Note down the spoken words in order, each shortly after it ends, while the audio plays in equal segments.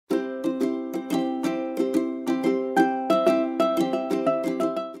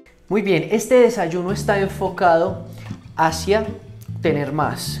Muy bien, este desayuno está enfocado hacia tener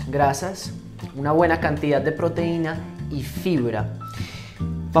más grasas, una buena cantidad de proteína y fibra.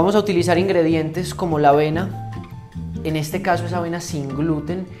 Vamos a utilizar ingredientes como la avena. En este caso es avena sin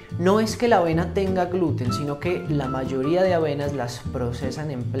gluten. No es que la avena tenga gluten, sino que la mayoría de avenas las procesan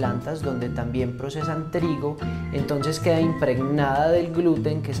en plantas donde también procesan trigo, entonces queda impregnada del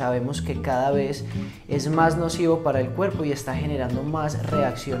gluten, que sabemos que cada vez es más nocivo para el cuerpo y está generando más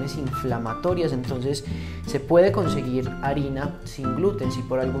reacciones inflamatorias. Entonces se puede conseguir harina sin gluten. Si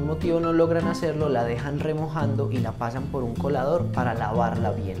por algún motivo no logran hacerlo, la dejan remojando y la pasan por un colador para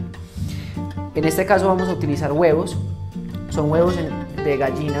lavarla bien. En este caso vamos a utilizar huevos. Son huevos de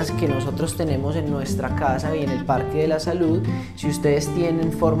gallinas que nosotros tenemos en nuestra casa y en el Parque de la Salud. Si ustedes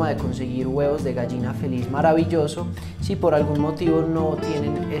tienen forma de conseguir huevos de gallina feliz, maravilloso. Si por algún motivo no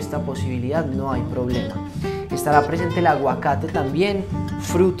tienen esta posibilidad, no hay problema. Estará presente el aguacate también,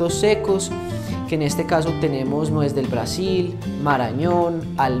 frutos secos, que en este caso tenemos nuez del Brasil, marañón,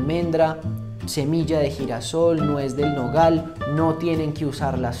 almendra, semilla de girasol, nuez del nogal. No tienen que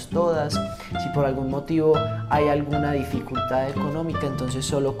usarlas todas. Si por algún motivo hay alguna dificultad económica, entonces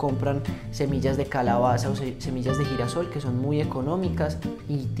solo compran semillas de calabaza o semillas de girasol, que son muy económicas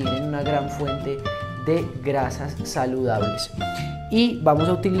y tienen una gran fuente de grasas saludables. Y vamos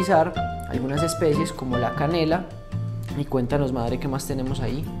a utilizar algunas especies como la canela. Y cuéntanos, madre, ¿qué más tenemos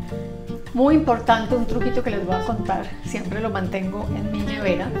ahí? Muy importante, un truquito que les voy a contar, siempre lo mantengo en mi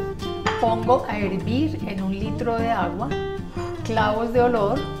nevera. Pongo a hervir en 1 litro de agua clavos de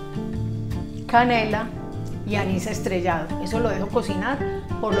olor, canela y anís estrellado. Eso lo dejo cocinar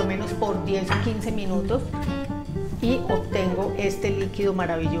por lo menos por 10 o 15 minutos y obtengo este líquido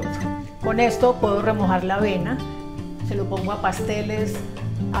maravilloso. Con esto puedo remojar la avena, se lo pongo a pasteles,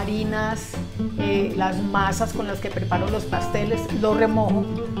 harinas, las masas con las que preparo los pasteles, lo remojo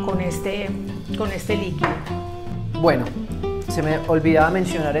con este líquido. Bueno, se me olvidaba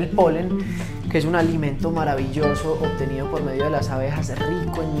mencionar el polen, que es un alimento maravilloso obtenido por medio de las abejas,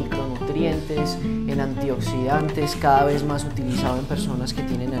 rico en micronutrientes, en antioxidantes, cada vez más utilizado en personas que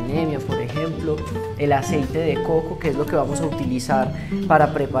tienen anemia, por ejemplo. El aceite de coco, que es lo que vamos a utilizar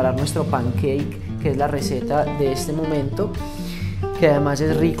para preparar nuestro pancake, que es la receta de este momento, que además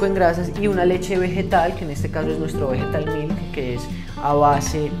es rico en grasas, y una leche vegetal, que en este caso es nuestro vegetal milk, que es a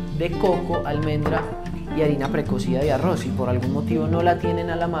base de coco, almendra y harina precocida de arroz. Si por algún motivo no la tienen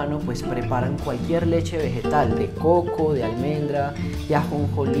a la mano, pues preparan cualquier leche vegetal, de coco, de almendra, de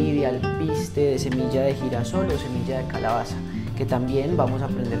ajonjolí, de alpiste, de semilla de girasol o semilla de calabaza, que también vamos a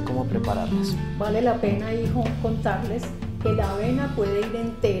aprender cómo prepararlas. Vale la pena, hijo, contarles que la avena puede ir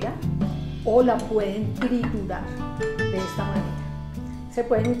entera o la pueden triturar de esta manera. Se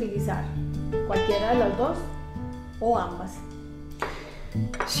pueden utilizar cualquiera de las dos o ambas.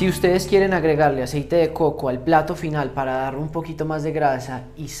 Si ustedes quieren agregarle aceite de coco al plato final para darle un poquito más de grasa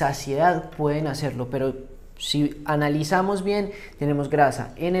y saciedad, pueden hacerlo, pero si analizamos bien, tenemos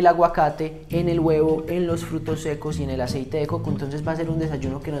grasa en el aguacate, en el huevo, en los frutos secos y en el aceite de coco. Entonces va a ser un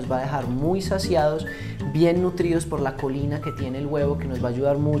desayuno que nos va a dejar muy saciados, bien nutridos por la colina que tiene el huevo, que nos va a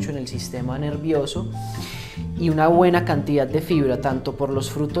ayudar mucho en el sistema nervioso, y una buena cantidad de fibra, tanto por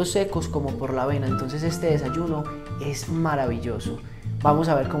los frutos secos como por la avena. Entonces este desayuno es maravilloso. Vamos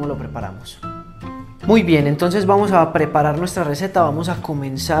a ver cómo lo preparamos. Muy bien, entonces vamos a preparar nuestra receta. Vamos a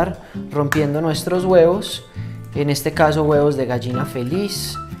comenzar rompiendo nuestros huevos. En este caso, huevos de gallina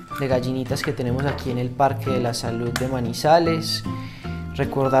feliz, de gallinitas que tenemos aquí en el Parque de la Salud de Manizales.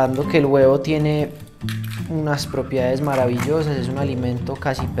 Recordando que el huevo tiene unas propiedades maravillosas, es un alimento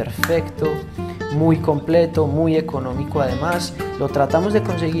casi perfecto, muy completo, muy económico además. Lo tratamos de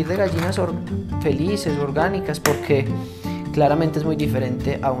conseguir de gallinas felices, orgánicas, porque claramente es muy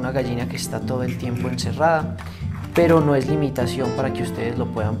diferente a una gallina que está todo el tiempo encerrada, pero no es limitación para que ustedes lo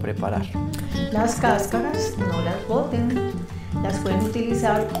puedan preparar. Las cáscaras no las boten, las pueden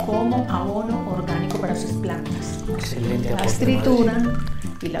utilizar como abono orgánico para sus plantas. Excelente. Las trituran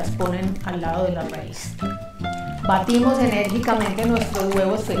y las ponen al lado de la raíz. Batimos enérgicamente nuestros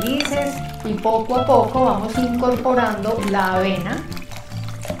huevos felices y poco a poco vamos incorporando la avena.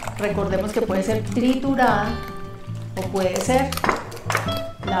 Recordemos que puede ser triturada o puede ser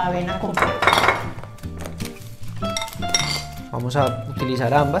la avena completa. Vamos a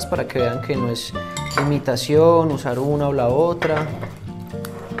utilizar ambas para que vean que no es imitación, usar una o la otra.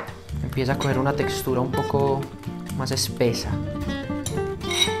 Empieza a coger una textura un poco más espesa.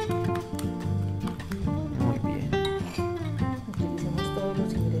 Muy bien. Utilicemos todos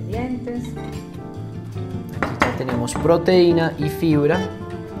los ingredientes. Aquí ya tenemos proteína y fibra,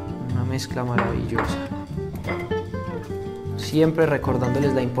 una mezcla maravillosa. siempre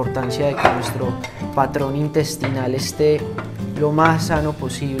recordándoles la importancia de que nuestro patrón intestinal esté lo más sano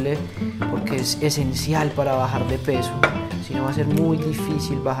posible, porque es esencial para bajar de peso. Si no, va a ser muy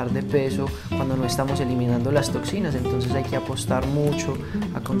difícil bajar de peso cuando no estamos eliminando las toxinas. Entonces hay que apostar mucho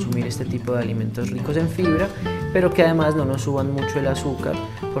a consumir este tipo de alimentos ricos en fibra, pero que además no nos suban mucho el azúcar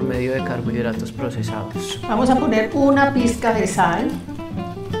por medio de carbohidratos procesados. Vamos a poner una pizca de sal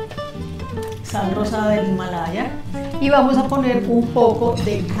rosada del Himalaya, y vamos a poner un poco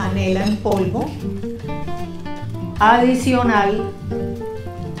de canela en polvo adicional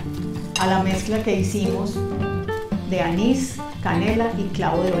a la mezcla que hicimos de anís, canela y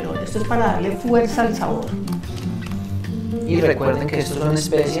clavo de olor. Esto es para darle fuerza al sabor. Y recuerden que estos son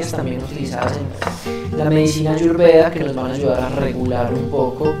especias también utilizadas en la medicina ayurveda, que nos van a ayudar a regular un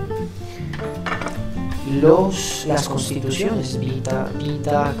poco las constituciones, Vita,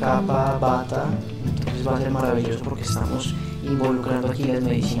 Kapha, Vata. Entonces va a ser maravilloso porque estamos involucrando aquí las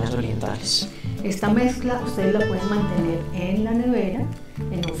medicinas orientales. Esta mezcla ustedes la pueden mantener en la nevera,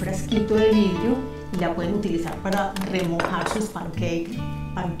 en un frasquito de vidrio, y la pueden utilizar para remojar sus pancakes,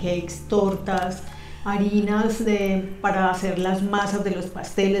 tortas, harinas para hacer las masas de los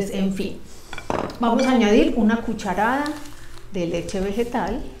pasteles, en fin. Vamos a añadir una cucharada de leche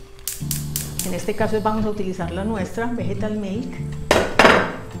vegetal. En este caso vamos a utilizar la nuestra, Vegetal Milk,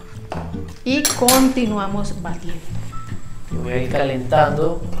 y continuamos batiendo. Voy a ir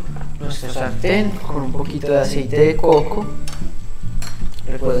calentando nuestro sartén con un poquito de aceite de coco.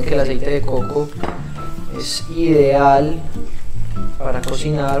 Recuerden que el aceite de coco es ideal para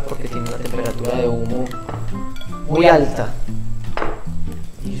cocinar porque tiene una temperatura de humo muy alta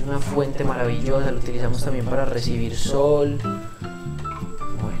y es una fuente maravillosa. Lo utilizamos también para recibir sol.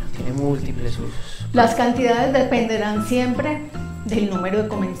 Tiene múltiples usos. Las cantidades dependerán siempre del número de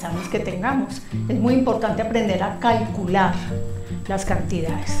comensales que tengamos. Es muy importante aprender a calcular las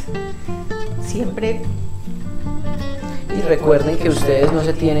cantidades. Siempre. Y recuerden que ustedes no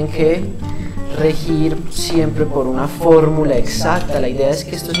se tienen que regir siempre por una fórmula exacta. La idea es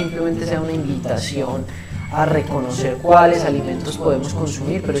que esto simplemente sea una invitación a reconocer cuáles alimentos podemos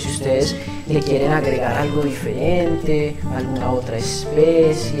consumir, pero si ustedes le quieren agregar algo diferente, alguna otra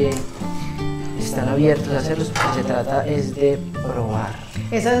especie, están abiertos a hacerlo. Lo que se trata es de probar.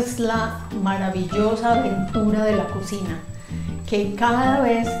 Esa es la maravillosa aventura de la cocina, que cada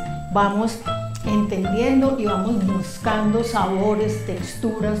vez vamos entendiendo y vamos buscando sabores,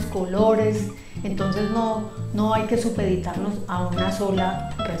 texturas, colores. Entonces no hay que supeditarnos a una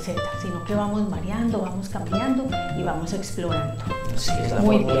sola receta, sino que vamos variando, vamos cambiando y vamos explorando. Así es la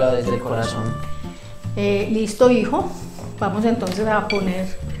fórmula desde el corazón. Listo, hijo. Vamos entonces a poner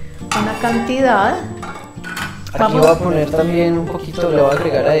una cantidad. Aquí voy a poner también un poquito, le voy a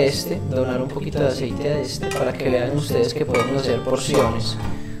agregar a donar un poquito de aceite a para que vean ustedes que podemos hacer porciones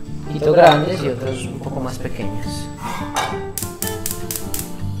un poquito grandes y otras un poco más pequeñas.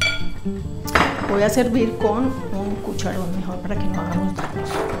 Voy a servir con un cucharón mejor para que no hagamos daños.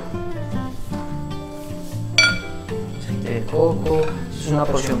 Aceite de coco, es una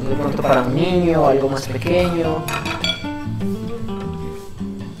porción de pronto para un niño o algo más pequeño.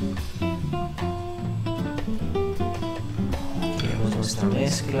 Tenemos nuestra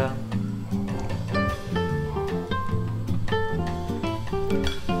mezcla.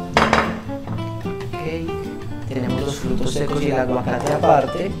 Okay. Tenemos los frutos secos y el aguacate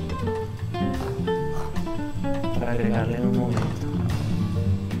aparte, para agregarle en un momento.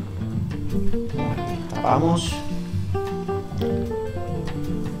 Tapamos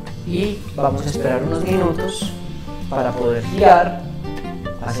y vamos a esperar unos minutos para poder girar,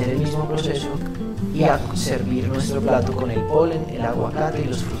 hacer el mismo proceso y a servir nuestro plato con el polen, el aguacate y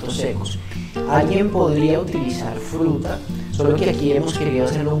los frutos secos. Alguien podría utilizar fruta, solo que aquí hemos querido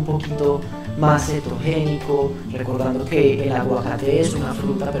hacerlo un poquito más cetogénico, recordando que el aguacate es una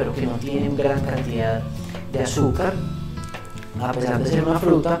fruta pero que no tiene gran cantidad de azúcar, a pesar de ser una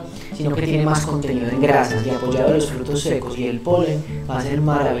fruta, sino que tiene más contenido en grasas, y apoyado en los frutos secos y el polen va a ser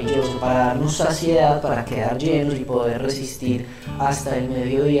maravilloso para darnos saciedad, para quedar llenos y poder resistir hasta el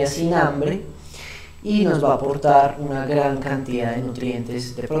mediodía sin hambre, y nos va a aportar una gran cantidad de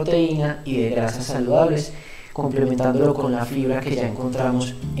nutrientes, de proteína y de grasas saludables, complementándolo con la fibra que ya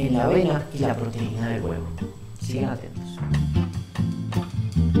encontramos en la avena y la proteína del huevo. Sigan atentos.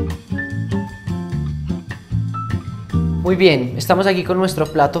 Muy bien, estamos aquí con nuestro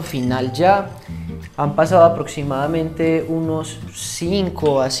plato final ya. Han pasado aproximadamente unos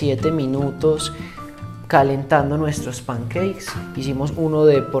 5 a 7 minutos calentando nuestros pancakes. Hicimos uno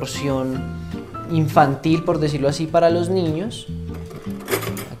de porción infantil, por decirlo así, para los niños.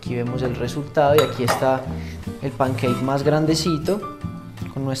 Aquí vemos el resultado y aquí está el pancake más grandecito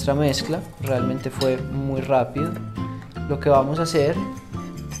con nuestra mezcla. Realmente fue muy rápido. Lo que vamos a hacer,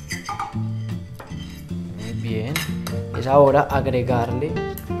 muy bien, es ahora agregarle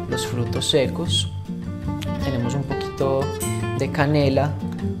los frutos secos. Tenemos un poquito de canela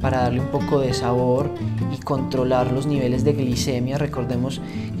para darle un poco de sabor y controlar los niveles de glicemia. Recordemos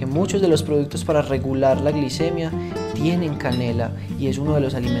que muchos de los productos para regular la glicemia tienen canela y es uno de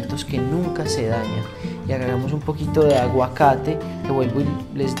los alimentos que nunca se daña. Y agregamos un poquito de aguacate, que vuelvo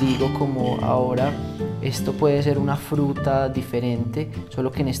y les digo, como ahora esto puede ser una fruta diferente,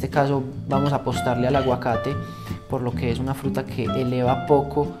 solo que en este caso vamos a apostarle al aguacate, por lo que es una fruta que eleva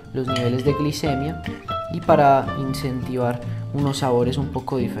poco los niveles de glicemia y para incentivar unos sabores un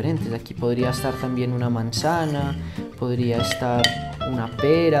poco diferentes. Aquí podría estar también una manzana, podría estar una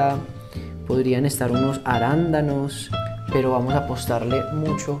pera, podrían estar unos arándanos, pero vamos a apostarle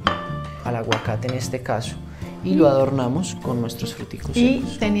mucho al aguacate en este caso y lo adornamos con nuestros fruticos y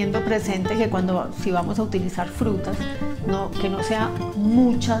secos. teniendo presente que si vamos a utilizar frutas, que no sea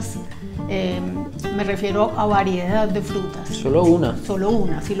muchas, me refiero a variedad de frutas. Solo una. Solo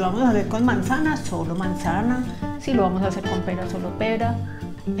una. Si lo vamos a hacer con manzana, solo manzana. Si lo vamos a hacer con pera, solo pera.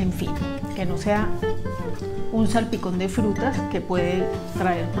 En fin, que no sea un salpicón de frutas que puede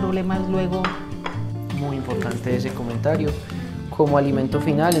traer problemas luego. Muy importante ese comentario. Como alimento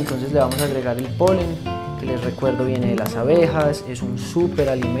final, entonces le vamos a agregar el polen, que les recuerdo viene de las abejas, es un súper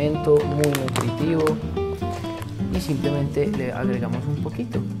alimento, muy nutritivo, y simplemente le agregamos un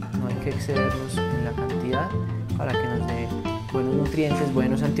poquito, no hay que excedernos en la cantidad para que nos dé buenos nutrientes,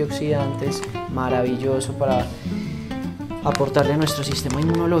 buenos antioxidantes, maravilloso para aportarle a nuestro sistema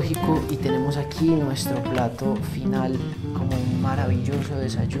inmunológico. Y tenemos aquí nuestro plato final como un maravilloso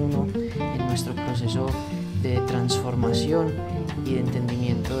desayuno en nuestro proceso de transformación y de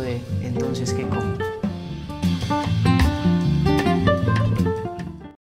entendimiento de entonces qué como.